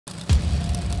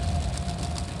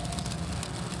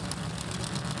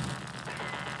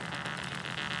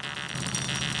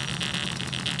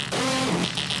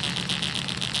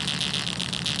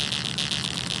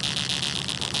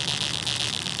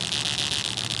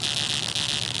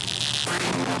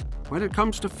When it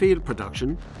comes to field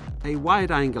production, a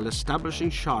wide-angle establishing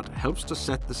shot helps to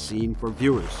set the scene for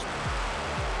viewers.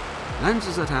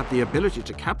 Lenses that have the ability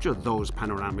to capture those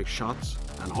panoramic shots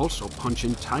and also punch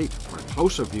in tight for a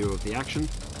closer view of the action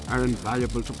are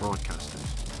invaluable to broadcasters.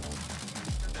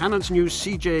 Canon's new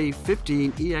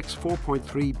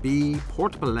CJ15ex4.3B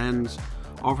portable lens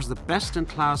offers the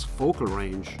best-in-class focal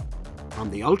range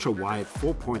from the ultra-wide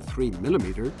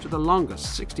 4.3mm to the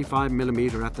longest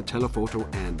 65mm at the telephoto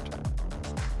end.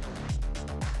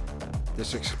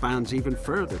 This expands even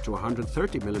further to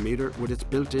 130mm with its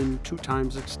built-in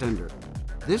 2x extender.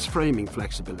 This framing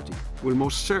flexibility will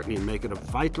most certainly make it a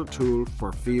vital tool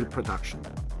for field production,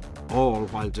 all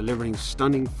while delivering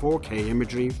stunning 4K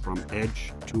imagery from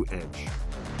edge to edge.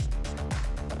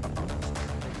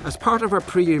 As part of our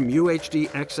premium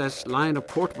UHDxs line of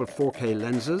portable 4K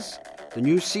lenses, the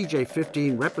new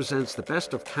CJ15 represents the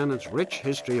best of Canon's rich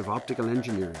history of optical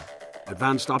engineering.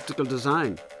 Advanced optical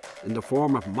design in the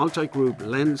form of multi-group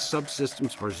lens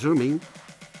subsystems for zooming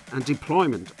and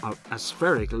deployment of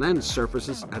aspheric lens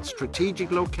surfaces at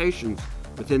strategic locations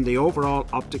within the overall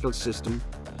optical system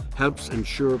helps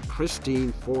ensure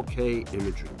pristine 4K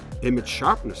imagery. Image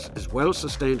sharpness is well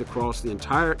sustained across the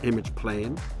entire image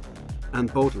plane,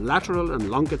 and both lateral and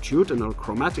longitudinal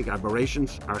chromatic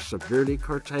aberrations are severely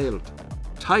curtailed.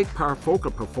 Tight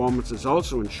parafocal performance is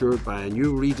also ensured by a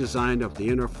new redesign of the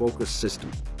inner focus system.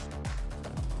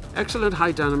 Excellent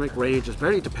high dynamic range is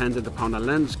very dependent upon a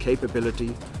lens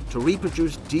capability to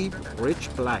reproduce deep,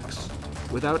 rich blacks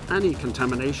without any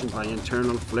contamination by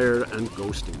internal flare and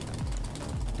ghosting.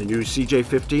 The new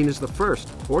CJ15 is the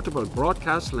first portable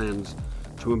broadcast lens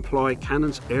to employ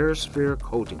Canon's AirSphere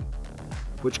coating,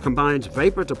 which combines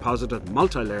vapor-deposited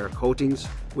multi-layer coatings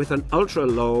with an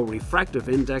ultra-low refractive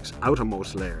index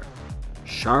outermost layer,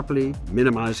 sharply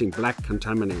minimizing black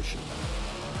contamination.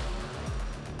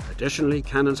 Additionally,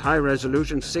 Canon's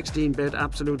high-resolution 16-bit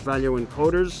absolute value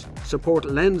encoders support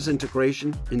lens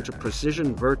integration into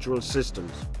precision virtual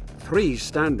systems. 3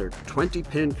 standard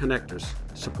 20-pin connectors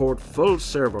support full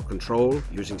servo control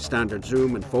using standard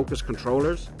zoom and focus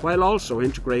controllers, while also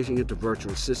integrating into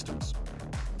virtual systems.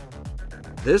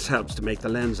 This helps to make the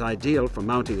lens ideal for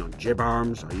mounting on jib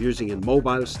arms or using in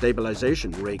mobile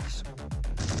stabilization rigs.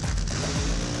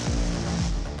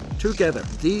 Together,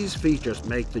 these features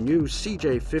make the new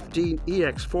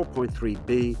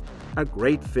CJ15ex4.3B a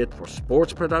great fit for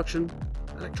sports production,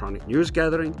 electronic news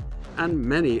gathering, and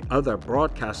many other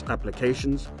broadcast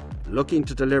applications looking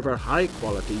to deliver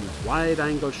high-quality,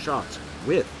 wide-angle shots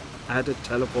with added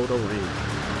telephoto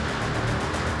range.